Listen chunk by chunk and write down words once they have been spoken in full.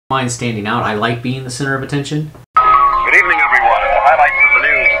Mind standing out. I like being the center of attention. Good evening, everyone. The highlights of the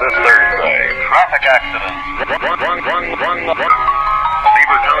news this Thursday. Traffic accident. A Beaver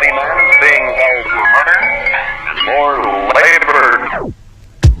County man is being held for murder. And more labor.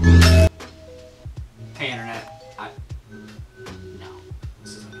 Hey, Internet. No.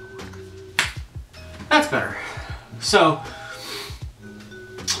 This isn't gonna work. That's better. So,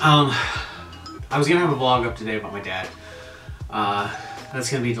 I was gonna have a vlog up today about my dad. That's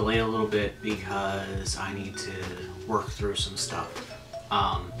going to be delayed a little bit because I need to work through some stuff.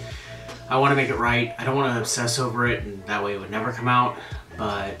 I want to make it right. I don't want to obsess over it, and that way it would never come out,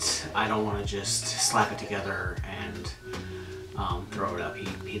 but I don't want to just slap it together and throw it up.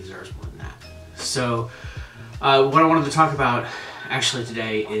 He deserves more than that. So what I wanted to talk about actually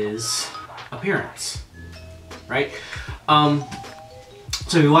today is appearance, right?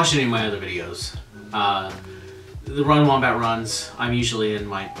 So if you watched any of my other videos, the Run Wombat runs, I'm usually in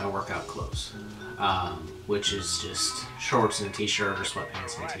my workout clothes, which is just shorts and a t-shirt or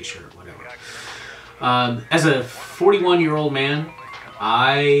sweatpants and a t-shirt, whatever. As a 41-year-old man,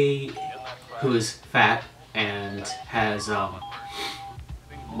 who is fat and has,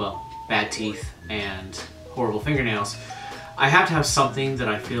 well, bad teeth and horrible fingernails, I have to have something that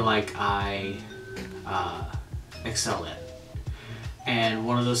I feel like I excel at. And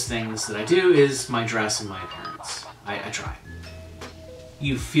one of those things that I do is my dress and my appearance. I try.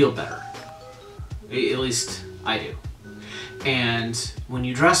 You feel better. At least I do. And when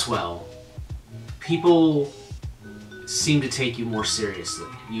you dress well, people seem to take you more seriously.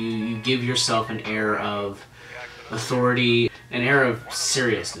 You give yourself an air of authority, an air of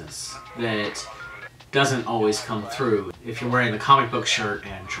seriousness that doesn't always come through if you're wearing the comic book shirt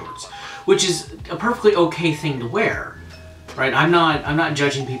and shorts, which is a perfectly okay thing to wear. Right? I'm not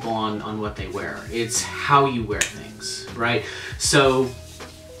judging people on what they wear. It's how you wear things, right? So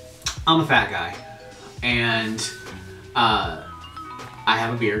I'm a fat guy, and I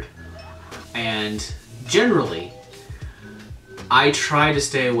have a beard, and generally I try to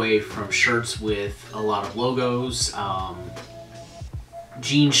stay away from shirts with a lot of logos,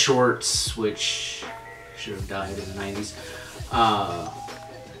 jean shorts, which should have died in the 90s,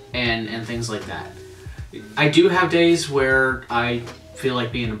 and things like that. I do have days where I feel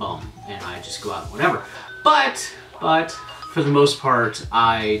like being a bum and I just go out whatever. But for the most part,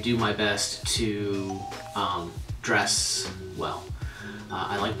 I do my best to dress well.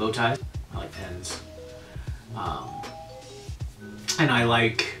 I like bow ties, I like pens, and I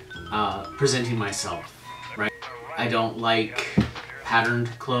like presenting myself, right? I don't like patterned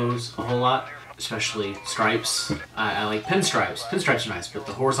clothes a whole lot, especially stripes. I like pinstripes. Pinstripes are nice, but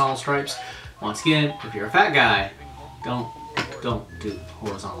the horizontal stripes, once again, if you're a fat guy, don't do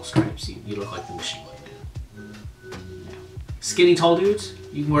horizontal stripes. You look like the Machine Man. Yeah. Skinny tall dudes,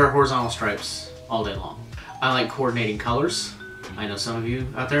 you can wear horizontal stripes all day long. I like coordinating colors. I know some of you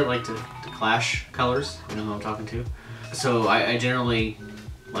out there like to clash colors. You know who I'm talking to. So I generally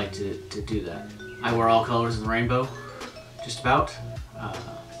like to do that. I wear all colors of the rainbow, just about.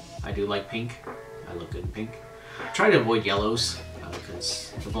 I do like pink. I look good in pink. I try to avoid yellows.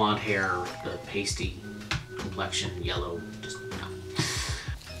 Because the blonde hair, the pasty complexion, yellow, just no.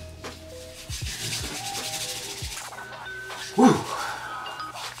 Whew.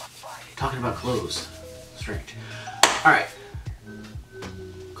 Talking about clothes. Strange. Alright.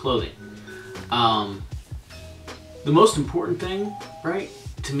 Clothing. The most important thing, right,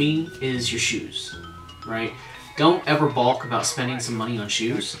 to me is your shoes, right? Don't ever balk about spending some money on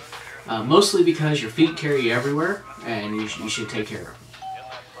shoes. Mostly because your feet carry you everywhere, and you should take care of them.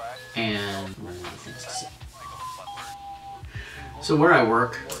 And one of the things to say. So where I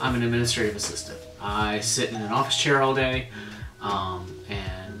work, I'm an administrative assistant. I sit in an office chair all day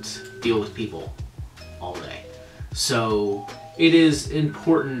and deal with people all day. So it is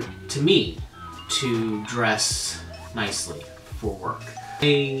important to me to dress nicely for work.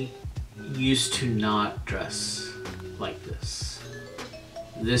 I used to not dress like this.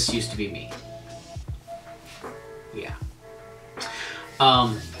 This used to be me. Yeah.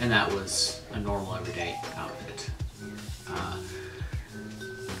 And that was a normal everyday outfit.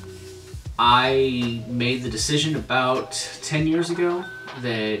 I made the decision about 10 years ago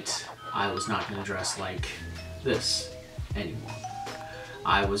that I was not going to dress like this anymore.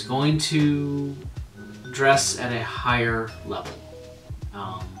 I was going to dress at a higher level.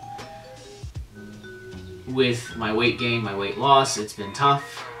 With my weight gain, my weight loss, it's been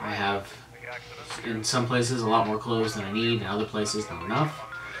tough. I have, in some places, a lot more clothes than I need, in other places, not enough.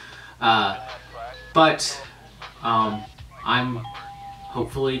 But I'm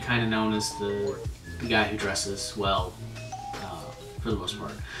hopefully kind of known as the guy who dresses well for the most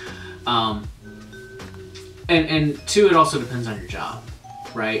part. And two, it also depends on your job,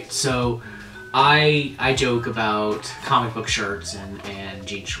 right? So I joke about comic book shirts and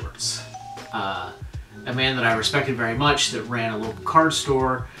jean shorts. A man that I respected very much that ran a local card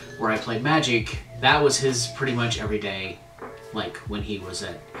store where I played Magic, that was his pretty much every day, like when he was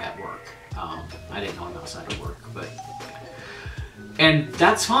at work. I didn't know him outside of work, but... And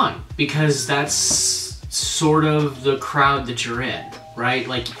that's fine, because that's sort of the crowd that you're in, right?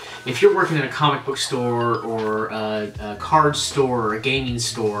 Like, if you're working in a comic book store or a card store or a gaming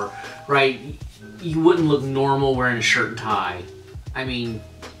store, right, you wouldn't look normal wearing a shirt and tie. I mean,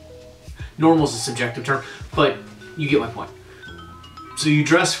 normal is a subjective term, but you get my point. So you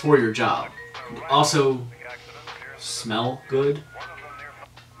dress for your job. Also, smell good.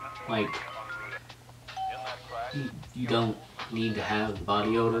 Like, you don't need to have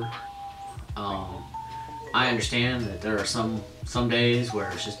body odor. I understand that there are some days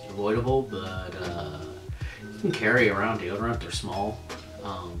where it's just avoidable, but you can carry around deodorant. They're small.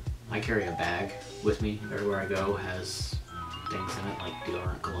 I carry a bag with me everywhere I go. Has things in it like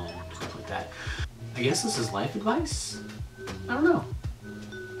deodorant, cologne, stuff like that. I guess this is life advice? I don't know.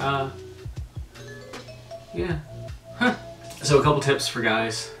 Yeah. Huh. So a couple tips for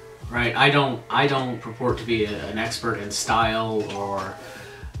guys, right? I don't purport to be an expert in style or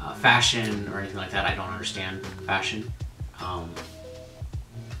fashion or anything like that. I don't understand fashion.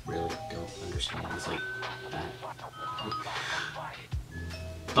 Really don't understand. It's like that.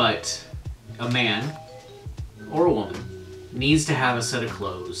 But a man or a woman needs to have a set of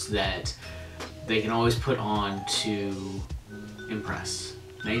clothes that they can always put on to impress.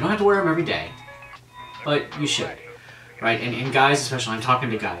 Now, you don't have to wear them every day, but you should, right? And guys, especially, I'm talking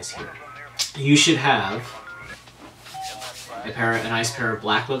to guys here. You should have a nice pair of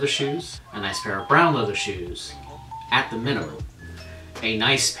black leather shoes, a nice pair of brown leather shoes, at the minimum, a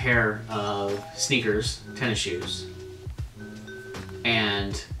nice pair of sneakers, tennis shoes,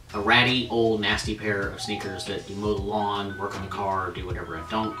 and a ratty, old, nasty pair of sneakers that you mow the lawn, work on the car, do whatever.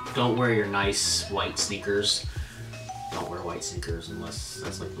 Don't wear your nice white sneakers. Don't wear white sneakers unless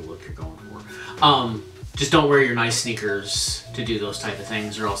that's like the look you're going for. Just don't wear your nice sneakers to do those type of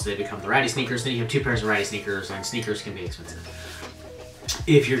things, or else they become the ratty sneakers. Then you have two pairs of ratty sneakers, and sneakers can be expensive.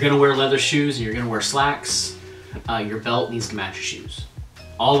 If you're gonna wear leather shoes and you're gonna wear slacks, your belt needs to match your shoes.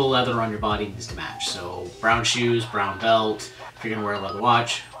 All the leather on your body needs to match. So brown shoes, brown belt. If you're gonna wear a leather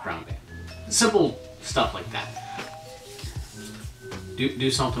watch, brown band. Simple stuff like that.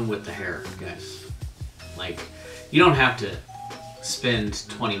 Do something with the hair, guys. Like, you don't have to spend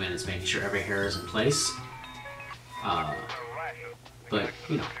 20 minutes making sure every hair is in place. But,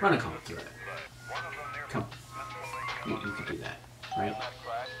 you know, run a comb through it. Come on. You can do that, right?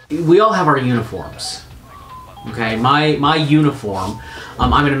 We all have our uniforms. Okay, my uniform,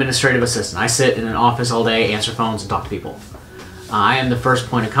 I'm an administrative assistant. I sit in an office all day, answer phones, and talk to people. I am the first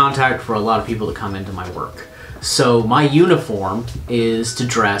point of contact for a lot of people that come into my work. So my uniform is to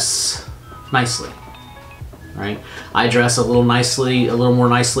dress nicely, right? I dress a little more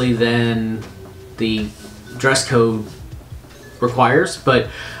nicely than the dress code requires, but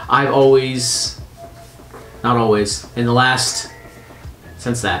I've always, not always,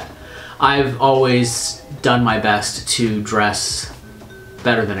 since that, I've always done my best to dress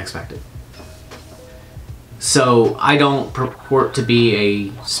better than expected. So I don't purport to be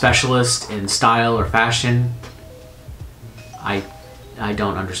a specialist in style or fashion. I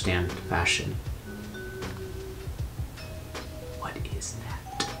don't understand fashion. What is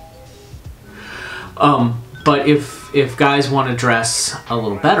that? But if guys want to dress a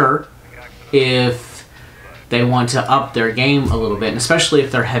little better, if they want to up their game a little bit, and especially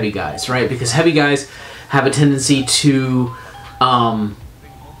if they're heavy guys, right? Because heavy guys have a tendency to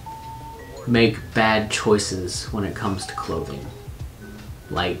make bad choices when it comes to clothing.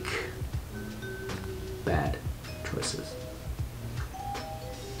 Like, bad choices.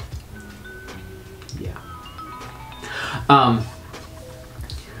 Yeah.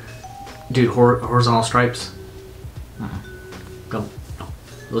 Dude, horizontal stripes? Don't. No.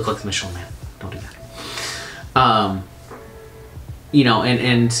 You look like the Michelin Man. Don't do that. You know,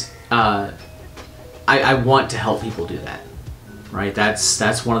 I want to help people do that, right?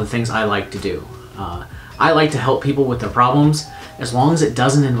 That's one of the things I like to do. I like to help people with their problems as long as it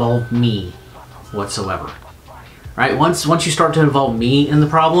doesn't involve me whatsoever, right? Once you start to involve me in the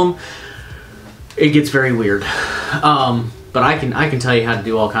problem, it gets very weird. But I can tell you how to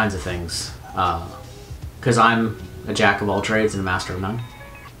do all kinds of things, because I'm a jack of all trades and a master of none.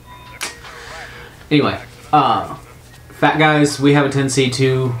 Anyway, fat guys, we have a tendency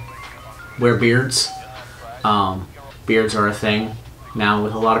to wear beards. Beards are a thing. now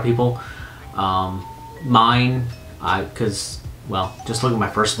with a lot of people. Mine, because, well, just look at my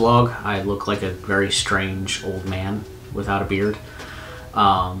first vlog, I look like a very strange old man without a beard.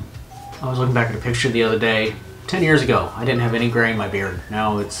 I was looking back at a picture the other day, 10 years ago, I didn't have any gray in my beard.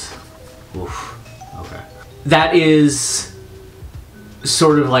 Now it's, oof, okay. That is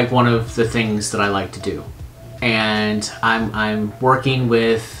sort of like one of the things that I like to do. And I'm working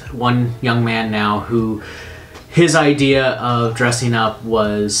with one young man now who, his idea of dressing up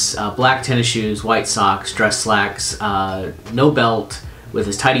was black tennis shoes, white socks, dress slacks, no belt with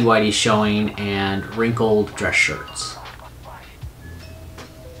his tighty-whities showing, and wrinkled dress shirts.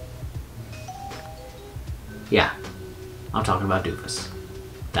 Yeah, I'm talking about Doofus.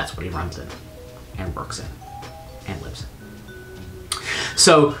 That's what he runs in, and works in, and lives in.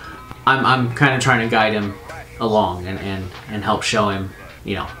 So I'm kind of trying to guide him along and help show him,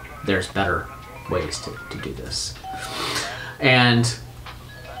 you know, there's better ways to do this. And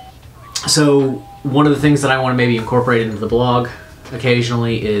so one of the things that I want to maybe incorporate into the blog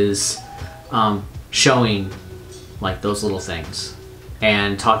occasionally is showing like those little things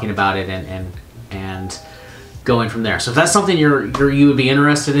and talking about it and going from there. So if that's something you would be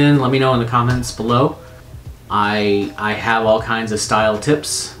interested in, let me know in the comments below. I have all kinds of style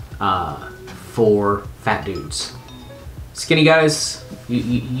tips for fat dudes. Skinny guys,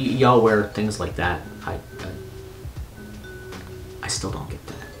 y'all wear things like that. I still don't get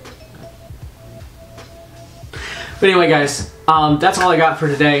that. But anyway, guys, that's all I got for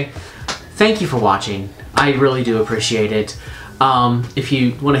today. Thank you for watching. I really do appreciate it. If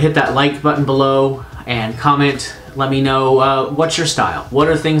you want to hit that like button below and comment, let me know what's your style. What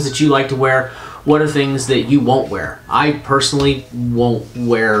are things that you like to wear? What are things that you won't wear? I personally won't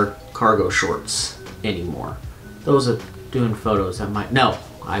wear cargo shorts anymore. Those are doing photos. No,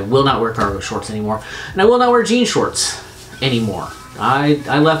 I will not wear cargo shorts anymore, and I will not wear jean shorts anymore.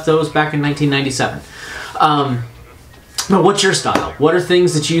 I left those back in 1997. But what's your style? What are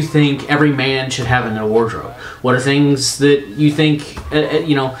things that you think every man should have in their wardrobe? What are things that you think,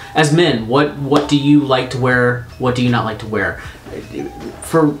 you know, as men, what do you like to wear? What do you not like to wear?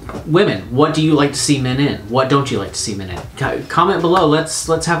 For women, what do you like to see men in? What don't you like to see men in? Comment below.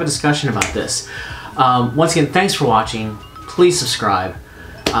 Let's have a discussion about this. Once again, thanks for watching. Please subscribe.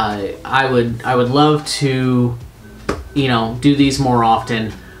 I would love to, you know, do these more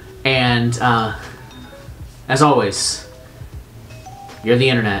often. And as always, you're the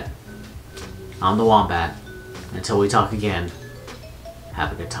internet. I'm the Wombat. Until we talk again,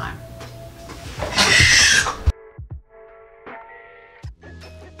 have a good time.